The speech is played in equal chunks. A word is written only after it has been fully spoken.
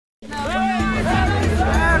It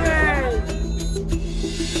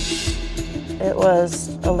was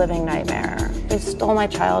a living nightmare. They stole my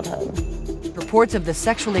childhood. Reports of the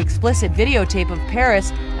sexually explicit videotape of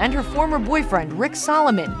Paris and her former boyfriend, Rick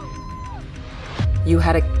Solomon. You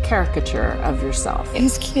had a caricature of yourself.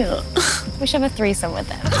 He's cute. We should have a threesome with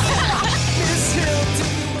him.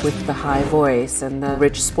 With the high voice and the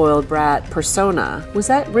rich, spoiled brat persona. Was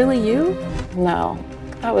that really you? No,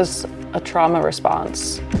 that was a trauma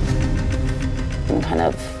response. And kind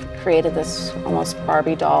of created this almost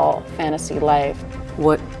Barbie doll fantasy life.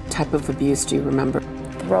 What type of abuse do you remember?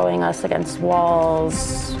 Throwing us against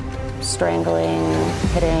walls, strangling,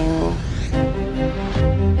 hitting.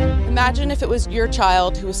 Imagine if it was your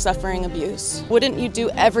child who was suffering abuse. Wouldn't you do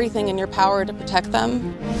everything in your power to protect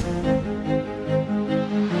them?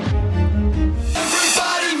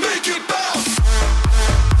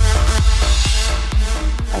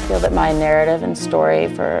 I feel that my narrative and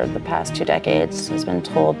story for the past 2 decades has been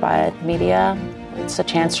told by media. It's a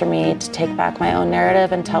chance for me to take back my own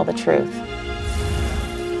narrative and tell the truth.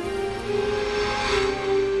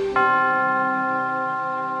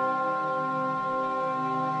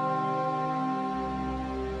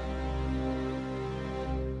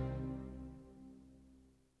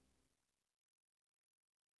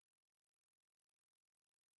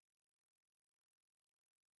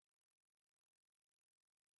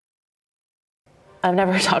 I've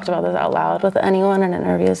never talked about this out loud with anyone in an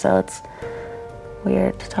interview, so it's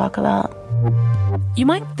weird to talk about. You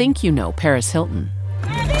might think you know Paris Hilton.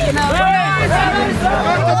 I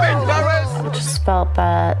just felt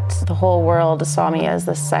that the whole world saw me as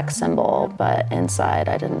this sex symbol, but inside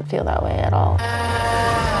I didn't feel that way at all.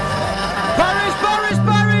 Paris, Paris,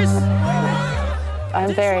 Paris!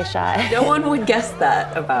 I'm very shy. No one would guess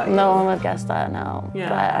that about you. No one would guess that, no. Yeah.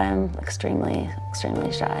 But I'm extremely,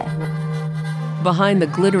 extremely shy. Behind the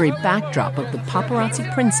glittery backdrop of the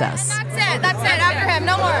paparazzi princess. That's it, after him,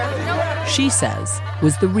 no more. She says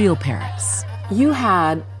was the real Paris. You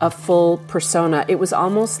had a full persona. It was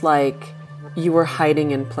almost like you were hiding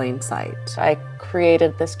in plain sight. I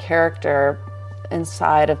created this character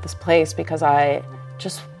inside of this place because I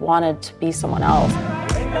just wanted to be someone else.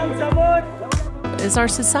 As our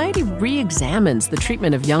society re-examines the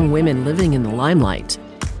treatment of young women living in the limelight,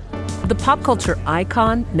 the pop culture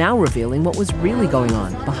icon now revealing what was really going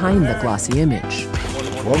on behind the glossy image.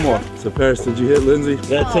 One more. So Paris, did you hit Lindsay?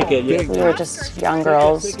 Got a ticket, yeah. We were just young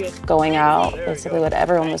girls going out, basically what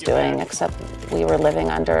everyone was doing, except we were living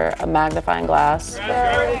under a magnifying glass.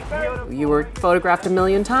 You were photographed 1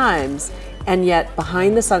 million times, and yet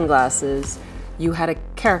behind the sunglasses, you had a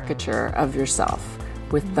caricature of yourself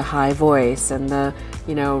with the high voice and the,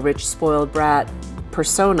 rich, spoiled brat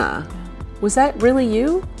persona. Was that really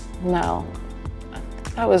you? No,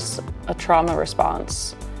 that was a trauma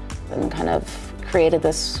response and kind of created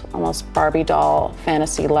this almost Barbie doll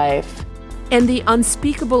fantasy life. And the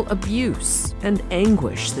unspeakable abuse and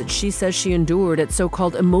anguish that she says she endured at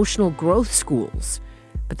so-called emotional growth schools,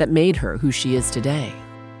 but that made her who she is today.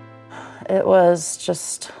 It was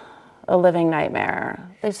just a living nightmare.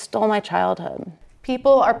 They stole my childhood.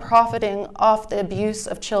 People are profiting off the abuse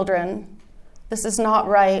of children. This is not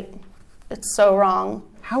right. It's so wrong.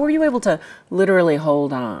 How were you able to literally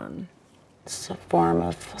hold on? It's a form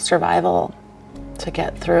of survival to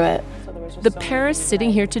get through it. The Paris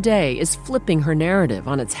sitting here today is flipping her narrative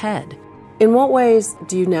on its head. In what ways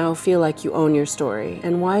do you now feel like you own your story,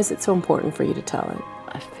 and why is it so important for you to tell it?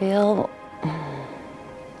 I feel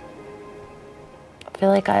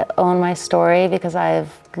like I own my story because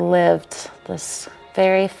I've lived this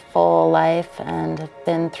very full life and have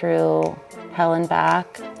been through hell and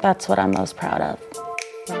back. That's what I'm most proud of.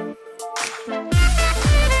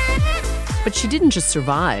 But she didn't just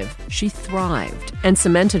survive, she thrived and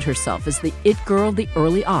cemented herself as the it girl of the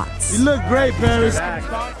early aughts. You look great, Paris.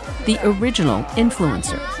 The original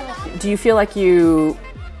influencer. Do you feel like you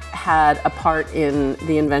had a part in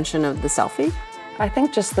the invention of the selfie? I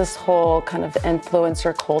think just this whole kind of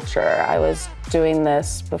influencer culture. I was doing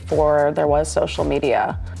this before there was social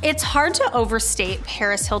media. It's hard to overstate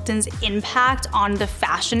Paris Hilton's impact on the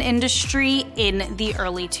fashion industry in the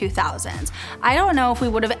early 2000s. I don't know if we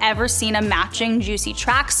would have ever seen a matching juicy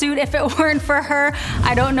tracksuit if it weren't for her.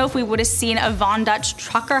 I don't know if we would have seen a Von Dutch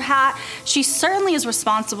trucker hat. She certainly is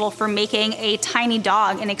responsible for making a tiny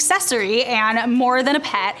dog an accessory and more than a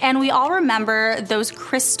pet. And we all remember those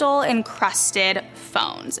crystal encrusted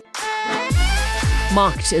phones.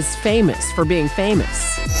 Mocked as famous for being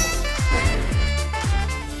famous.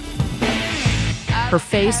 Her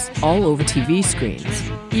face all over TV screens,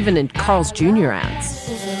 even in Carl's Jr. ads.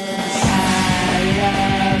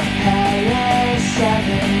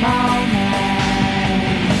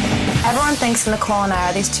 thinks Nicole and I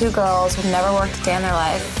are these two girls who've never worked a day in their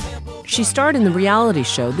life. She starred in the reality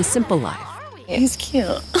show The Simple Life. He's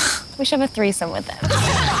cute. We should have a threesome with him.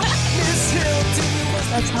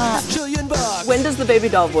 That's hot. When does the baby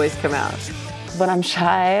doll voice come out? When I'm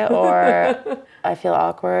shy or I feel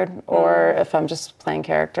awkward or if I'm just playing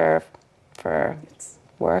character for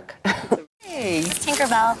work. Hey.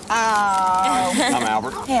 Tinkerbell. Oh. I'm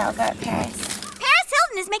Albert. Hey, Albert. Paris. Paris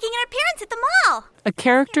Hilton is making an appearance at the mall. A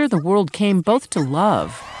character the world came both to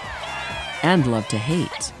love and love to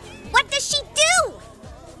hate. What does she do?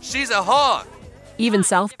 She's a hog. Even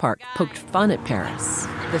South Park poked fun at Paris.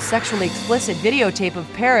 The sexually explicit videotape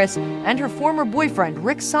of Paris and her former boyfriend,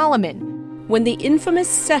 Rick Solomon. When the infamous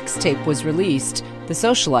sex tape was released, the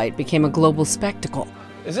socialite became a global spectacle.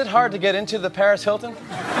 Is it hard to get into the Paris Hilton?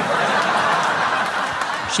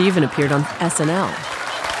 She even appeared on SNL.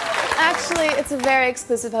 Actually, it's a very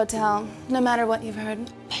exclusive hotel, no matter what you've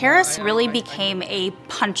heard. Paris really became a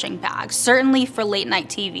punching bag, certainly for late night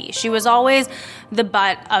TV. She was always the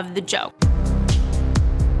butt of the joke.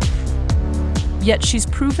 Yet she's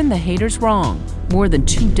proven the haters wrong. More than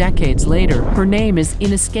 2 decades later, her name is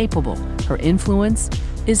inescapable. Her influence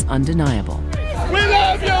is undeniable. We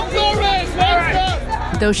love you,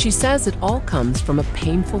 Flores! Though she says it all comes from a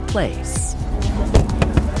painful place.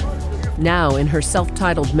 Now, in her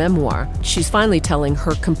self-titled memoir, she's finally telling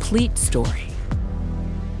her complete story.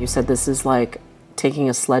 You said this is like taking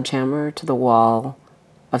a sledgehammer to the wall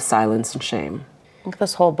of silence and shame. I think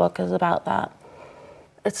this whole book is about that.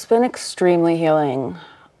 It's been extremely healing,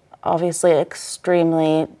 obviously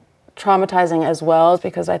extremely traumatizing as well,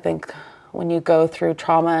 because I think when you go through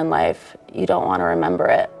trauma in life, you don't want to remember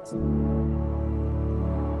it.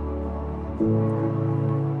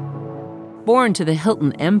 Born to the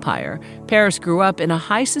Hilton empire, Paris grew up in a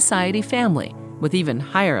high society family with even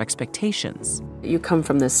higher expectations. You come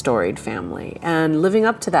from this storied family, and living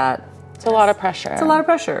up to that, it's a lot of pressure. It's a lot of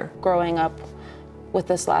pressure. Growing up with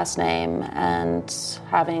this last name and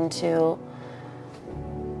having to,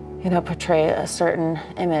 portray a certain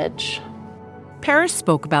image. Paris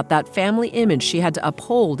spoke about that family image she had to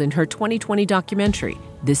uphold in her 2020 documentary,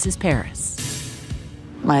 This is Paris.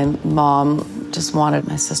 My mom just wanted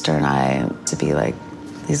my sister and I to be like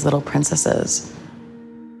these little princesses.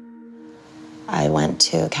 I went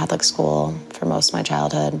to Catholic school for most of my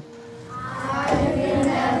childhood.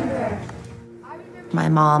 My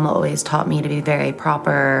mom always taught me to be very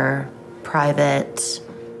proper, private,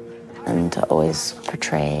 and to always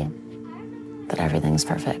portray that everything's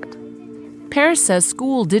perfect. Paris says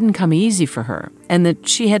school didn't come easy for her and that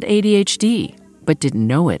she had ADHD, but didn't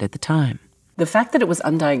know it at the time. The fact that it was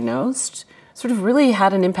undiagnosed sort of really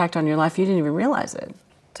had an impact on your life. You didn't even realize it.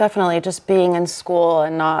 Definitely, just being in school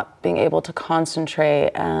and not being able to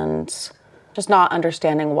concentrate and just not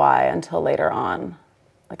understanding why until later on.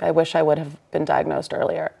 Like, I wish I would have been diagnosed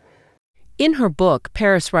earlier. In her book,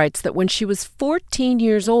 Paris writes that when she was 14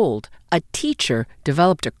 years old, a teacher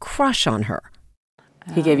developed a crush on her.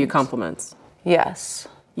 He gave you compliments? Yes.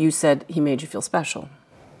 You said he made you feel special?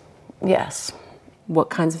 Yes. What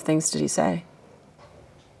kinds of things did he say?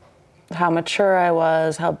 How mature I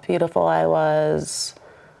was, how beautiful I was,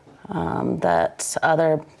 that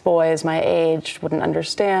other boys my age wouldn't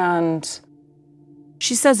understand.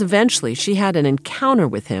 She says eventually she had an encounter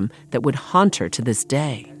with him that would haunt her to this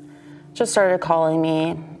day. Just started calling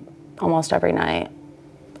me almost every night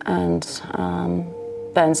and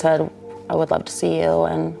then said, I would love to see you,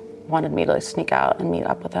 and wanted me to sneak out and meet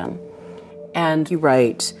up with him. And you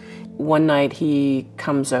write, one night he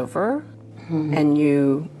comes over and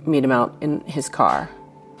you meet him out in his car.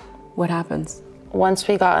 What happens? Once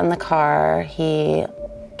we got in the car, he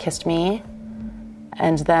kissed me.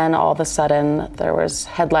 And then all of a sudden there was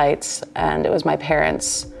headlights and it was my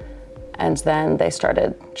parents. And then they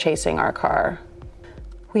started chasing our car.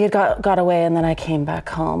 We had got away, and then I came back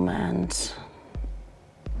home and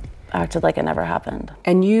acted like it never happened.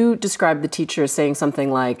 And you described the teacher as saying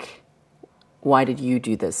something like, why did you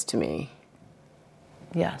do this to me?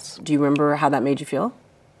 Yes. Do you remember how that made you feel?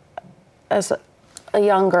 As a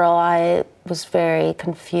young girl, I was very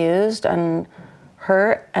confused and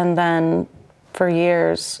hurt, and then for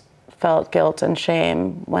years felt guilt and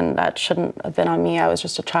shame when that shouldn't have been on me. I was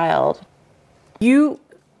just a child. You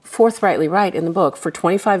forthrightly write in the book, for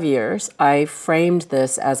 25 years, I framed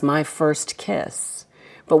this as my first kiss.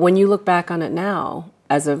 But when you look back on it now,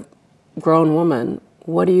 as a grown woman,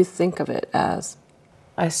 what do you think of it as?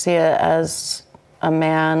 I see it as a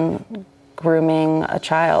man grooming a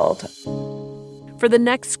child. For the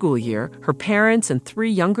next school year, her parents and 3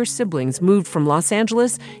 younger siblings moved from Los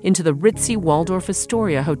Angeles into the ritzy Waldorf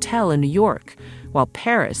Astoria Hotel in New York, while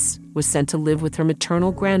Paris was sent to live with her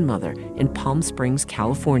maternal grandmother in Palm Springs,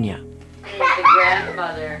 California. The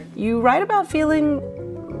grandmother. You write about feeling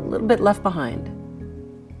a little bit left behind,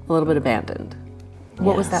 a little bit abandoned.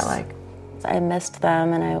 What was that like? I missed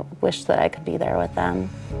them and I wished that I could be there with them.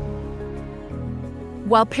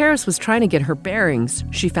 While Paris was trying to get her bearings,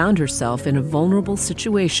 she found herself in a vulnerable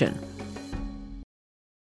situation.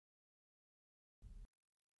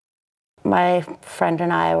 My friend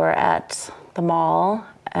and I were at the mall,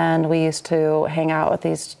 and we used to hang out with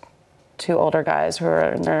these two older guys who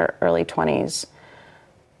were in their early 20s.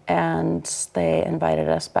 And they invited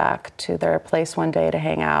us back to their place one day to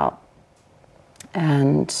hang out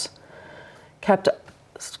and kept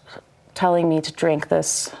telling me to drink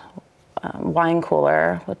this wine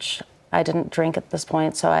cooler, which I didn't drink at this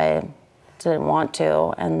point, so I didn't want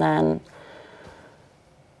to. And then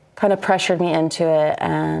kind of pressured me into it,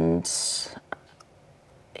 and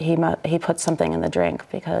he put something in the drink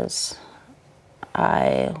because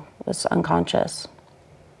I was unconscious.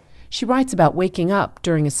 She writes about waking up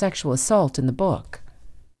during a sexual assault in the book.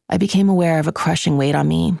 I became aware of a crushing weight on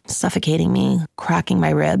me, suffocating me, cracking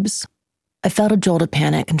my ribs. I felt a jolt of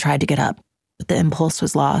panic and tried to get up, but the impulse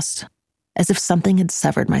was lost, as if something had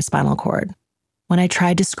severed my spinal cord. When I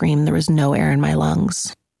tried to scream, there was no air in my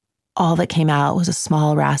lungs. All that came out was a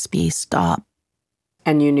small, raspy stop.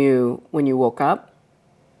 And you knew when you woke up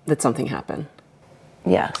that something happened?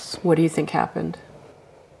 Yes. What do you think happened?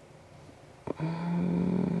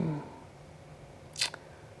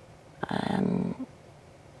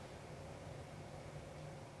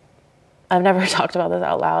 I've never talked about this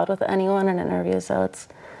out loud with anyone in an interview, so it's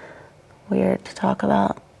weird to talk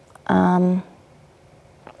about. I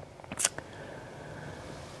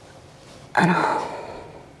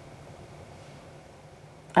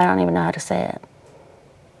don't even know how to say it.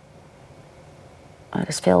 I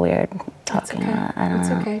just feel weird talking about it. I don't know.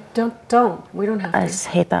 It's okay. Don't. We don't have to. I just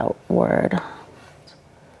hate that word. It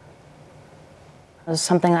was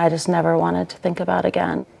something I just never wanted to think about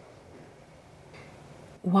again.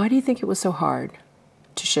 Why do you think it was so hard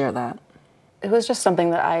to share that? It was just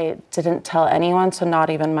something that I didn't tell anyone, so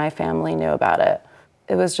not even my family knew about it.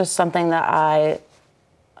 It was just something that I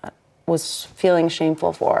was feeling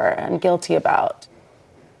shameful for and guilty about.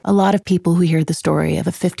 A lot of people who hear the story of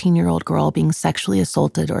a 15-year-old girl being sexually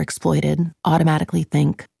assaulted or exploited automatically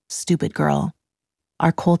think, stupid girl.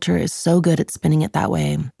 Our culture is so good at spinning it that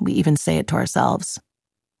way, we even say it to ourselves.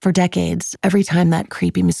 For decades, every time that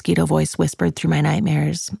creepy mosquito voice whispered through my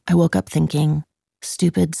nightmares, I woke up thinking,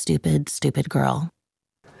 stupid, stupid, stupid girl.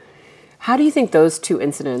 How do you think those two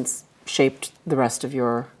incidents shaped the rest of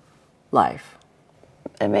your life?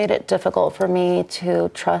 It made it difficult for me to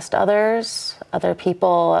trust others, other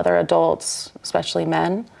people, other adults, especially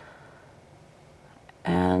men,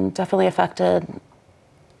 and definitely affected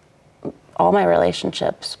all my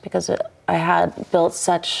relationships because I had built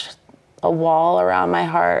such a wall around my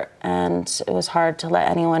heart, and it was hard to let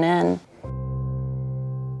anyone in.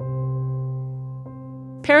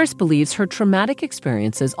 Paris believes her traumatic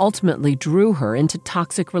experiences ultimately drew her into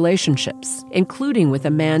toxic relationships, including with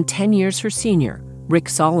a man 10 years her senior, Rick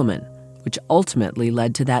Solomon, which ultimately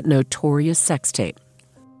led to that notorious sex tape.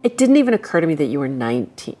 It didn't even occur to me that you were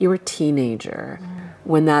 19, you were a teenager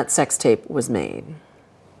when that sex tape was made.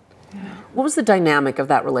 What was the dynamic of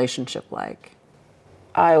that relationship like?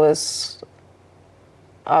 I was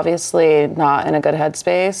obviously not in a good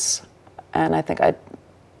headspace, and I think I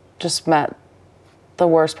just met the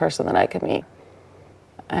worst person that I could meet.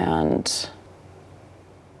 And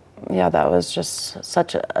yeah, that was just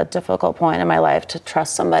such a difficult point in my life to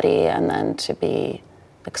trust somebody and then to be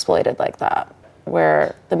exploited like that,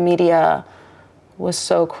 where the media was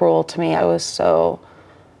so cruel to me. I was so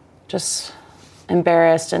just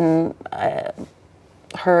embarrassed and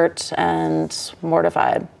hurt and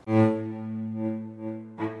mortified.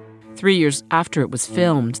 3 years after it was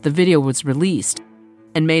filmed, the video was released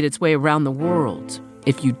and made its way around the world.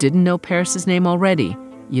 If you didn't know Paris's name already,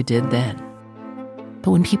 you did then.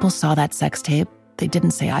 But when people saw that sex tape, they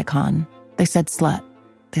didn't say icon. They said slut.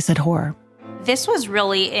 They said whore. This was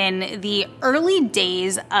really in the early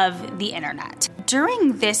days of the internet.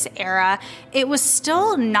 During this era, it was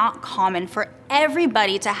still not common for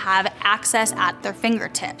everybody to have access at their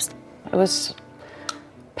fingertips. It was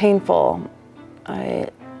painful. I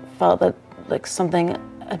felt that like something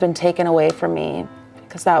had been taken away from me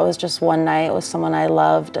because that was just one night with someone I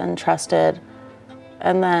loved and trusted.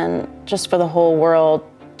 And then just for the whole world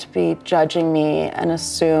to be judging me and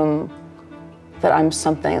assume that I'm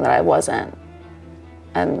something that I wasn't.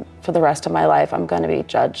 And for the rest of my life, I'm going to be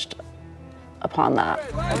judged upon that.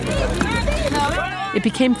 It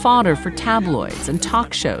became fodder for tabloids and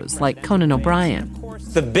talk shows like Conan O'Brien.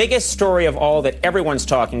 The biggest story of all that everyone's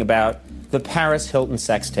talking about, the Paris Hilton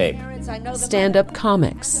sex tape. Stand-up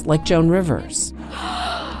comics like Joan Rivers.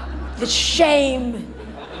 The shame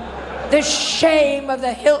of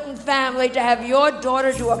the Hilton family to have your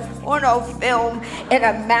daughter do a porno film in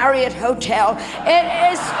a Marriott hotel.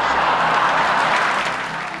 It is...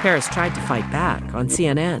 Paris tried to fight back on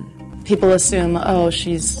CNN. People assume, oh,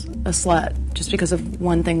 she's a slut just because of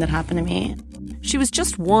one thing that happened to me. She was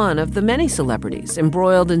just one of the many celebrities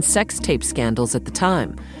embroiled in sex tape scandals at the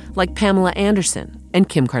time, like Pamela Anderson and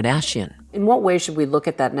Kim Kardashian. In what way should we look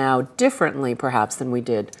at that now differently, perhaps, than we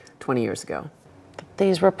did 20 years ago?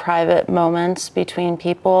 These were private moments between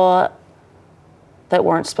people that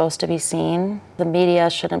weren't supposed to be seen. The media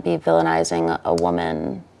shouldn't be villainizing a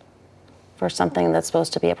woman for something that's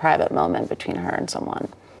supposed to be a private moment between her and someone.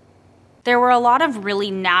 There were a lot of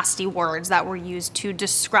really nasty words that were used to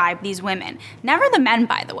describe these women. Never the men,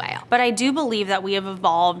 by the way. But I do believe that we have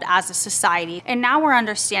evolved as a society, and now we're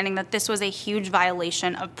understanding that this was a huge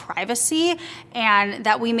violation of privacy and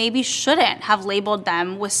that we maybe shouldn't have labeled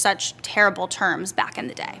them with such terrible terms back in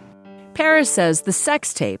the day. Paris says the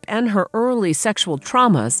sex tape and her early sexual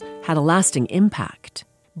traumas had a lasting impact.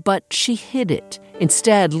 But she hid it,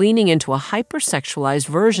 instead leaning into a hypersexualized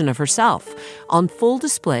version of herself on full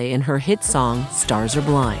display in her hit song, Stars Are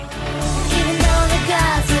Blind. Even though the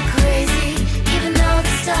gods are crazy, even though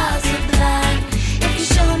the stars are blind, if you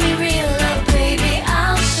show me real love, baby,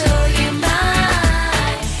 I'll show you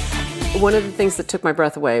mine. One of the things that took my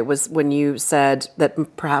breath away was when you said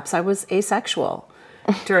that perhaps I was asexual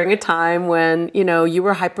during a time when, you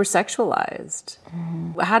were hypersexualized.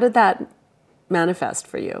 How did that manifest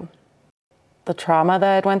for you? The trauma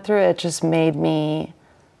that I went through, it just made me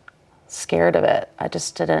scared of it. I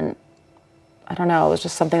don't know, it was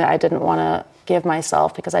just something that I didn't want to give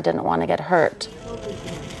myself because I didn't want to get hurt.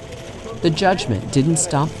 The judgment didn't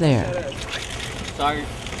stop there. Sorry.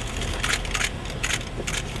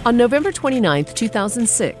 On November 29th,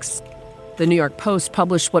 2006, the New York Post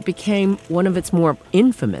published what became one of its more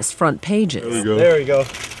infamous front pages. There we go.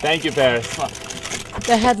 Thank you, Paris.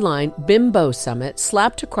 The headline, Bimbo Summit,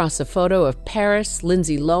 slapped across a photo of Paris,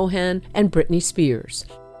 Lindsay Lohan, and Britney Spears.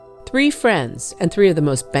 3 friends and 3 of the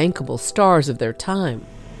most bankable stars of their time.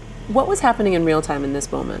 What was happening in real time in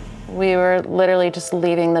this moment? We were literally just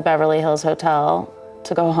leaving the Beverly Hills Hotel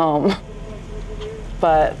to go home.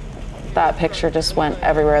 But that picture just went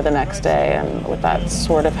everywhere the next day, and with that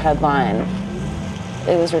sort of headline,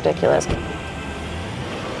 it was ridiculous.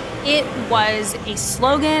 It was a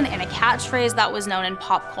slogan and a catchphrase that was known in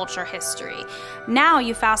pop culture history. Now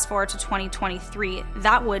you fast forward to 2023,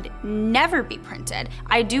 that would never be printed.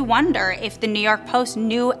 I do wonder if the New York Post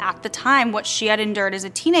knew at the time what she had endured as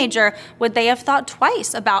a teenager, would they have thought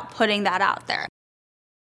twice about putting that out there?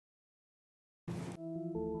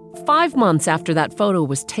 5 months after that photo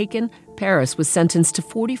was taken, Paris was sentenced to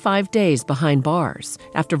 45 days behind bars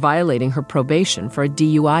after violating her probation for a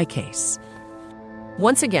DUI case.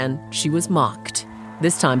 Once again, she was mocked,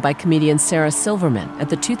 this time by comedian Sarah Silverman at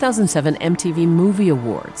the 2007 MTV Movie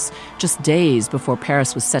Awards, just days before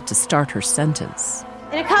Paris was set to start her sentence.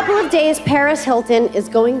 In a couple of days, Paris Hilton is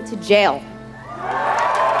going to jail.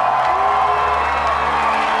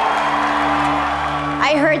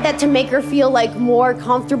 I heard that to make her feel like more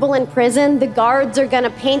comfortable in prison, the guards are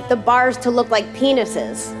gonna paint the bars to look like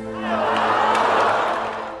penises.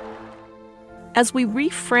 As we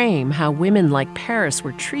reframe how women like Paris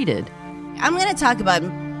were treated, I'm going to talk about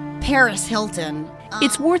Paris Hilton.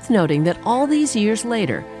 It's worth noting that all these years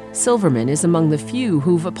later, Silverman is among the few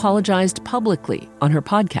who've apologized publicly on her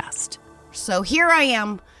podcast. So here I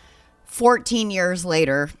am, 14 years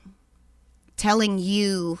later, telling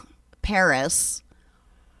you, Paris,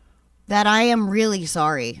 that I am really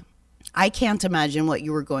sorry. I can't imagine what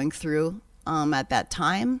you were going through at that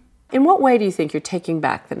time. In what way do you think you're taking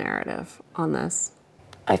back the narrative on this?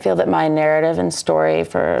 I feel that my narrative and story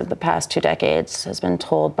for the past 2 decades has been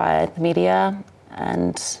told by the media,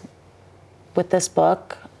 and with this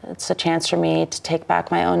book, it's a chance for me to take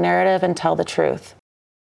back my own narrative and tell the truth.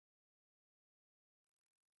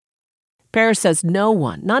 Paris says no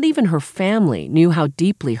one, not even her family, knew how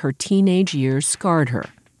deeply her teenage years scarred her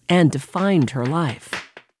and defined her life.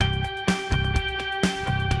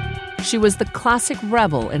 She was the classic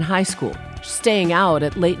rebel in high school, staying out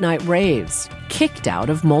at late-night raves, kicked out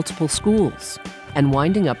of multiple schools, and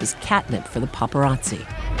winding up as catnip for the paparazzi.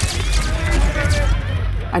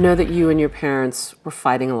 I know that you and your parents were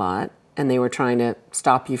fighting a lot, and they were trying to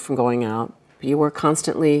stop you from going out. You were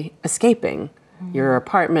constantly escaping your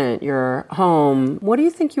apartment, your home. What do you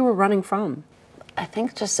think you were running from? I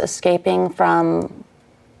think just escaping from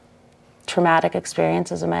traumatic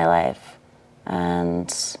experiences in my life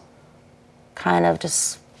and kind of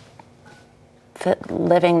just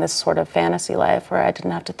living this sort of fantasy life where I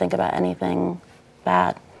didn't have to think about anything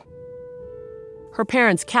bad. Her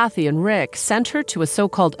parents, Kathy and Rick, sent her to a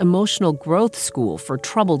so-called emotional growth school for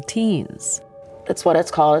troubled teens. It's what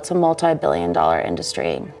it's called. It's a multi-billion-dollar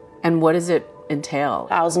industry. And what does it entail?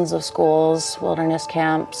 Thousands of schools, wilderness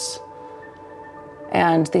camps.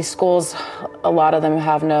 And these schools, a lot of them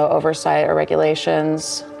have no oversight or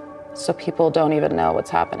regulations, so people don't even know what's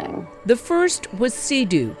happening. The first was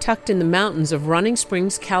Sea-Doo, tucked in the mountains of Running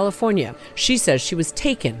Springs, California. She says she was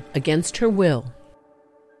taken against her will.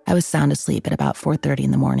 I was sound asleep at about 4:30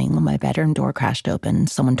 in the morning when my bedroom door crashed open and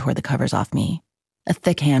someone tore the covers off me. A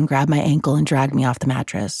thick hand grabbed my ankle and dragged me off the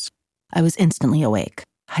mattress. I was instantly awake,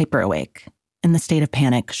 hyper awake, in the state of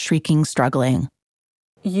panic, shrieking, struggling.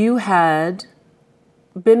 You had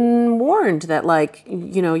been warned that, like,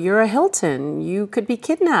 you know, you're a Hilton, you could be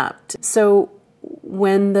kidnapped. So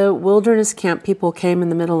when the wilderness camp people came in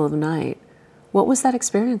the middle of the night, what was that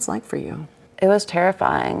experience like for you? It was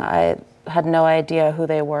terrifying. I had no idea who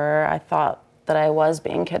they were. I thought that I was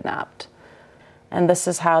being kidnapped. And this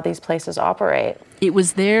is how these places operate. It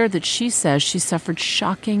was there that she says she suffered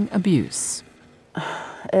shocking abuse.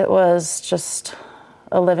 It was just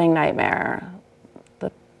a living nightmare.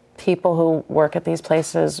 The people who work at these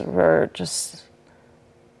places were just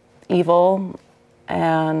evil,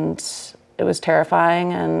 and it was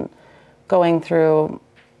terrifying, and going through,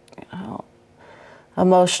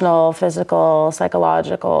 emotional, physical,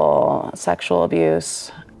 psychological, sexual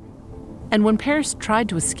abuse. And when Paris tried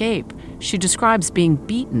to escape, she describes being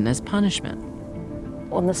beaten as punishment.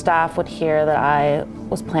 When the staff would hear that I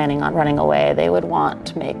was planning on running away, they would want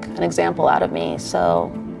to make an example out of me.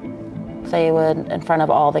 So they would, in front of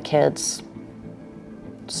all the kids,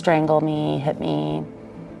 strangle me, hit me.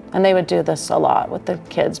 And they would do this a lot with the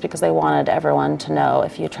kids because they wanted everyone to know,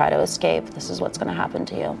 if you try to escape, this is what's going to happen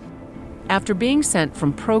to you. After being sent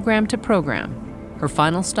from program to program, her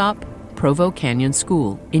final stop, Provo Canyon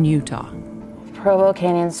School in Utah. Provo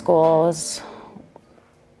Canyon School was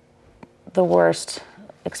the worst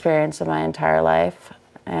experience of my entire life,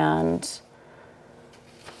 and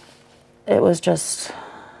it was just,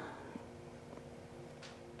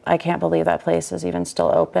 I can't believe that place is even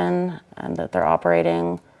still open and that they're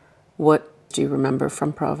operating. What do you remember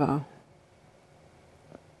from Provo?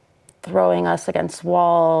 Throwing us against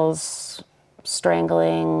walls,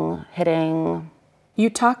 strangling, hitting. You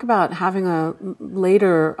talk about having a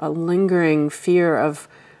lingering fear of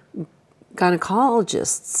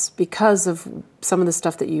gynecologists because of some of the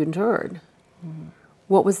stuff that you endured. Mm-hmm.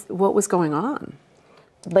 What was going on?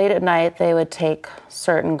 Late at night, they would take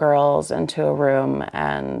certain girls into a room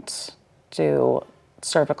and do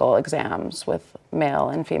cervical exams with male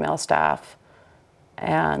and female staff.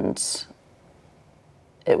 And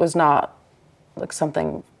it was not like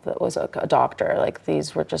something that was a doctor. Like,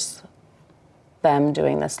 these were just them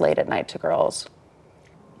doing this late at night to girls.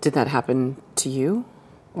 Did that happen to you?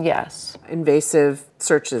 Yes. Invasive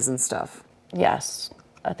searches and stuff? Yes.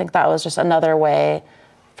 I think that was just another way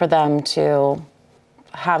for them to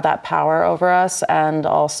have that power over us, and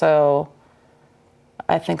also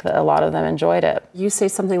I think that a lot of them enjoyed it. You say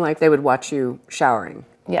something like they would watch you showering?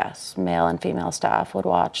 Yes, male and female staff would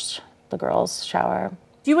watch the girls shower.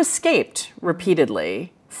 You escaped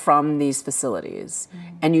repeatedly from these facilities,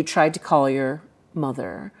 and you tried to call your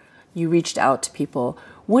mother. You reached out to people.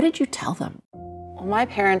 What did you tell them? Well, my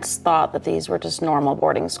parents thought that these were just normal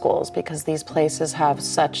boarding schools because these places have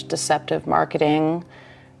such deceptive marketing,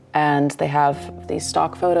 and they have these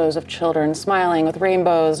stock photos of children smiling with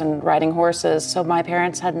rainbows and riding horses. So my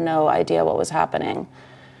parents had no idea what was happening.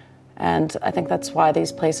 And I think that's why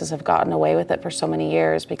these places have gotten away with it for so many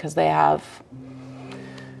years, because they have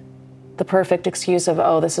the perfect excuse of,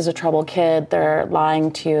 oh, this is a troubled kid, they're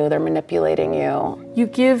lying to you, they're manipulating you. You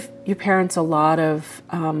give your parents a lot of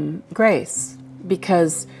grace,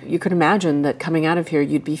 because you could imagine that coming out of here,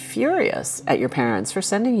 you'd be furious at your parents for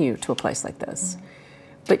sending you to a place like this.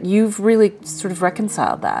 But you've really sort of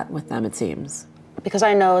reconciled that with them, it seems. Because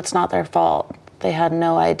I know it's not their fault. They had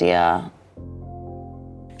no idea.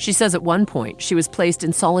 She says at one point she was placed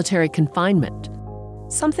in solitary confinement,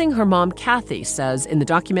 something her mom, Kathy, says in the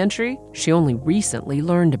documentary she only recently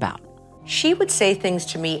learned about. She would say things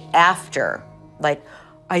to me after, like,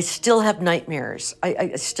 I still have nightmares.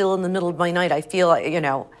 I still in the middle of my night, I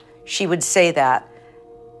feel, she would say that.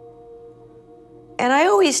 And I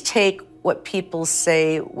always take what people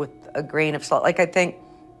say with a grain of salt. Like, I think,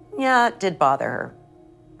 yeah, it did bother her,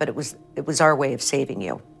 but it was our way of saving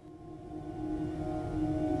you.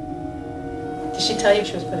 Did she tell you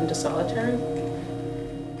she was put into solitary?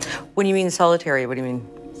 When you mean solitary, what do you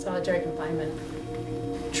mean? Solitary confinement.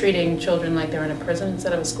 Treating children like they're in a prison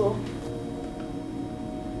instead of a school.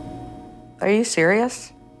 Are you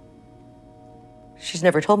serious? She's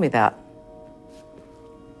never told me that.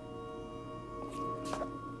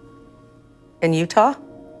 In Utah?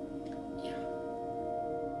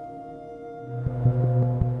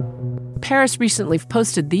 Paris recently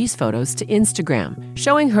posted these photos to Instagram,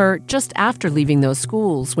 showing her just after leaving those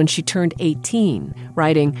schools when she turned 18,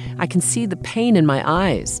 writing, "I can see the pain in my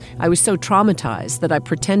eyes. I was so traumatized that I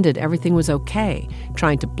pretended everything was okay,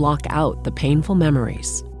 trying to block out the painful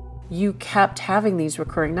memories." You kept having these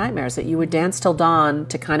recurring nightmares that you would dance till dawn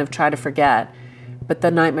to kind of try to forget, but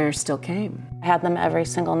the nightmares still came. I had them every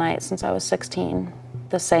single night since I was 16.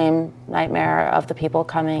 The same nightmare of the people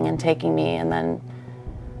coming and taking me and then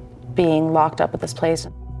being locked up at this place.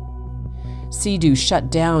 CEDU shut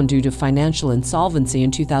down due to financial insolvency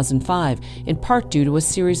in 2005, in part due to a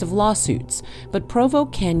series of lawsuits, but Provo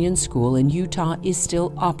Canyon School in Utah is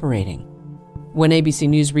still operating. When ABC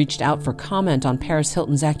News reached out for comment on Paris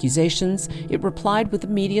Hilton's accusations, it replied with a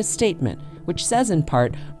media statement, which says in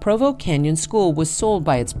part, Provo Canyon School was sold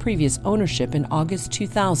by its previous ownership in August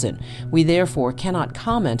 2000. We therefore cannot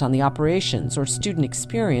comment on the operations or student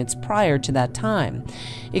experience prior to that time.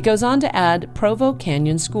 It goes on to add, Provo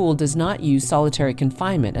Canyon School does not use solitary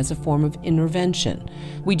confinement as a form of intervention.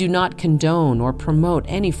 We do not condone or promote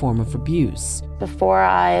any form of abuse. Before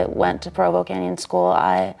I went to Provo Canyon School,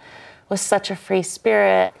 I was such a free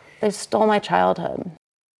spirit. They stole my childhood.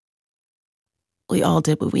 We all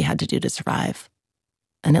did what we had to do to survive,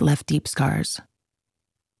 and it left deep scars.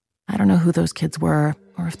 I don't know who those kids were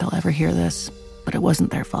or if they'll ever hear this, but it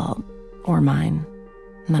wasn't their fault, or mine.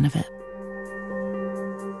 None of it.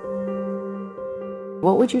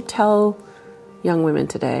 What would you tell young women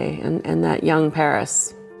today and that young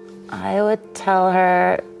Paris? I would tell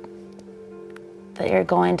her that you're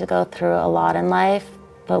going to go through a lot in life,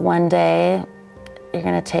 but one day you're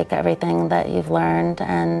going to take everything that you've learned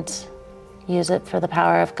and use it for the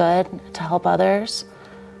power of good to help others.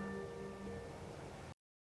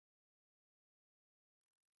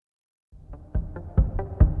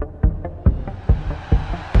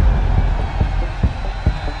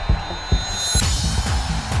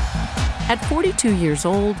 At 42 years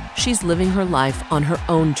old, she's living her life on her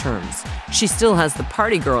own terms. She still has the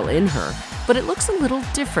party girl in her, but it looks a little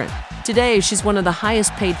different. Today, she's one of the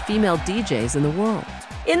highest paid female DJs in the world.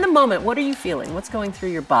 In the moment, what are you feeling? What's going through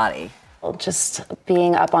your body? Just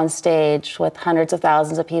being up on stage with hundreds of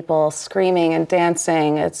thousands of people screaming and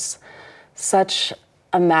dancing, it's such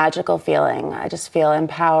a magical feeling. I just feel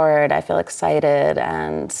empowered, I feel excited,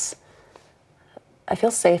 and I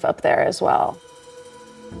feel safe up there as well.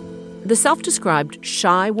 The self-described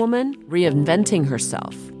shy woman reinventing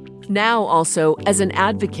herself. Now also as an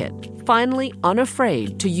advocate, finally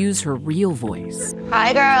unafraid to use her real voice.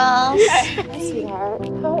 Hi, girls. Hi, sweetheart.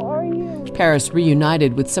 How are you? Paris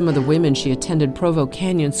reunited with some of the women she attended Provo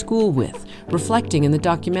Canyon School with, reflecting in the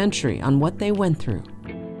documentary on what they went through.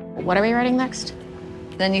 What are we writing next?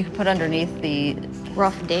 Then you can put underneath the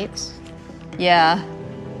rough dates. Yeah.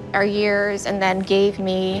 Our years, and then gave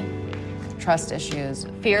me trust issues,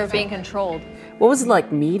 fear of being controlled. What was it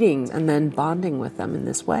like meeting and then bonding with them in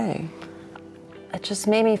this way? It just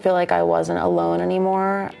made me feel like I wasn't alone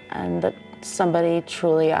anymore and that somebody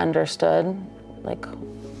truly understood like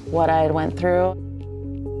what I had went through.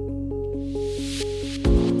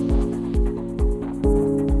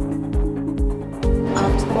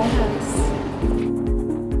 Off to the house.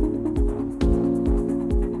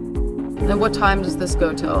 And what time does this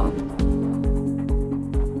go till?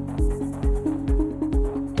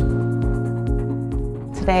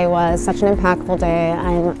 Today was such an impactful day.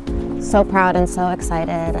 I'm so proud and so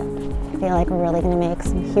excited. I feel like we're really going to make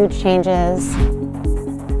some huge changes.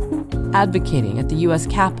 Advocating at the U.S.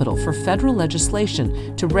 Capitol for federal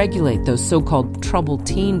legislation to regulate those so-called troubled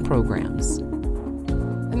teen programs.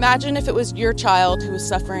 Imagine if it was your child who was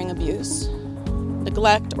suffering abuse,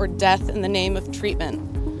 neglect, or death in the name of treatment.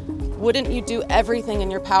 Wouldn't you do everything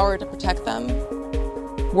in your power to protect them?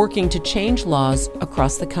 Working to change laws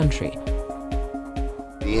across the country.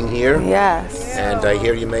 Being here? Yes. And I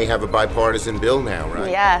hear you may have a bipartisan bill now,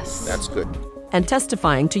 right? Yes. That's good. And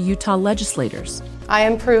testifying to Utah legislators. I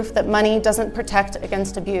am proof that money doesn't protect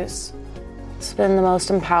against abuse. It's been the most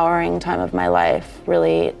empowering time of my life,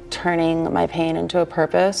 really turning my pain into a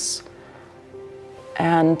purpose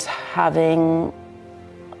and having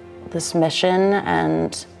this mission,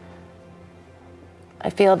 and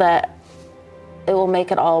I feel that it will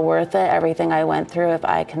make it all worth it, everything I went through, if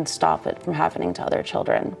I can stop it from happening to other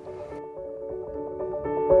children.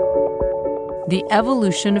 The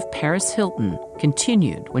evolution of Paris Hilton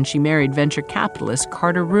continued when she married venture capitalist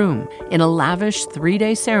Carter Room in a lavish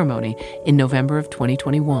 3-day ceremony in November of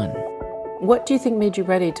 2021. What do you think made you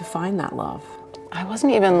ready to find that love? I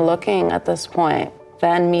wasn't even looking at this point.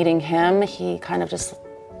 Then meeting him, he kind of just,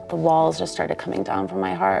 the walls just started coming down from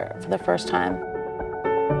my heart for the first time.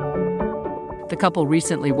 The couple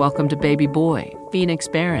recently welcomed a baby boy, Phoenix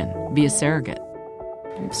Barron, via surrogate.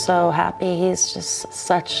 I'm so happy. He's just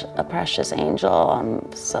such a precious angel.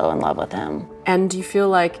 I'm so in love with him. And do you feel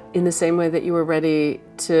like, in the same way that you were ready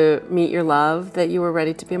to meet your love, that you were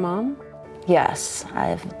ready to be a mom? Yes,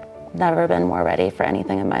 I've never been more ready for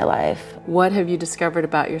anything in my life. What have you discovered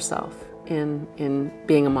about yourself in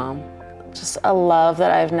being a mom? Just a love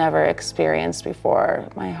that I've never experienced before.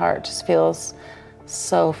 My heart just feels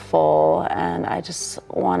so full, and I just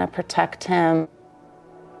want to protect him.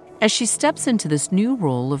 As she steps into this new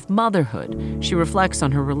role of motherhood, she reflects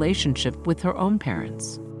on her relationship with her own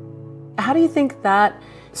parents. How do you think that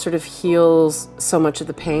sort of heals so much of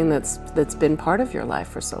the pain that's been part of your life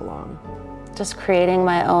for so long? Just creating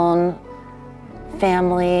my own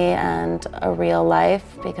family and a real life,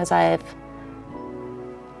 because I've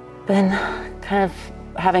been kind of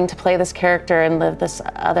having to play this character and live this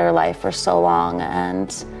other life for so long,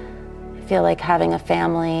 and I feel like having a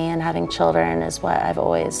family and having children is what I've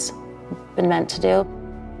always been meant to do.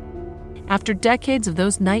 After decades of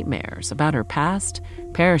those nightmares about her past,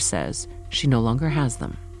 Paris says she no longer has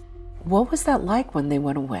them. What was that like when they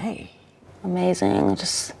went away? Amazing,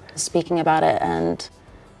 just speaking about it, and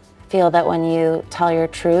feel that when you tell your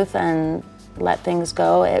truth and let things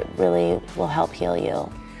go, it really will help heal you.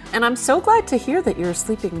 And I'm so glad to hear that you're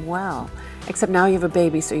sleeping well. Except now you have a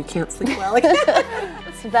baby, so you can't sleep well.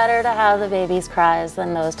 It's better to have the baby's cries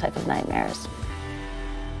than those type of nightmares.